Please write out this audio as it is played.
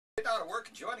work.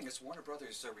 And joining us, Warner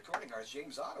Brothers recording artist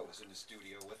James Otto is in the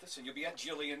studio with us, and you'll be at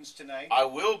Jillian's tonight. I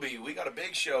will be. We got a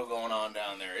big show going on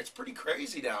down there. It's pretty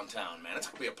crazy downtown, man. It's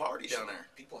going to be a party down there.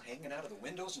 People hanging out of the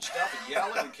windows and stuff and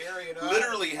yelling and carrying on.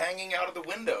 Literally hanging out of the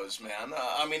windows, man.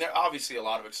 I mean, there's obviously a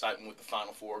lot of excitement with the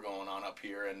Final Four going on up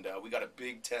here, and we got a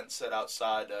big tent set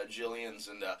outside Jillian's,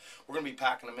 and we're going to be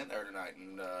packing them in there tonight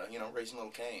and, raising a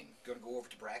little cane. Going to go over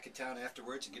to Bracket Town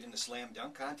afterwards and get in the slam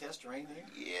dunk contest or anything?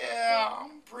 Yeah,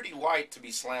 I'm pretty white to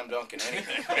be slam dunking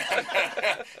anything,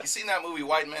 man. You seen that movie,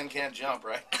 White Men Can't Jump,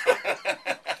 right?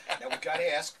 Now, we got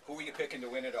to ask, who are you picking to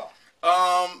win it all?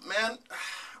 Man,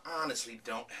 I honestly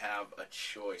don't have a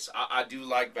choice. I do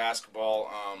like basketball,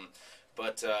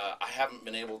 but I haven't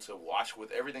been able to watch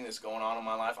with everything that's going on in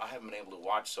my life. I haven't been able to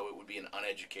watch, so it would be an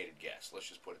uneducated guess. Let's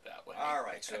just put it that way. All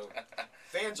right, so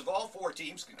fans of all four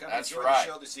teams can come and That's enjoy right.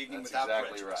 the show this evening That's without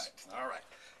exactly prejudice. right. All right.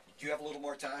 Do you have a little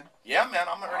more time? Yeah, man,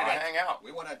 I'm ready All right. to hang out.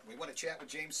 We want to chat with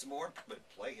James some more, but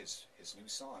play his new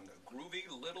song, a groovy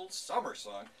little summer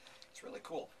song. It's really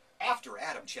cool. After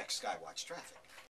Adam checks Skywatch traffic.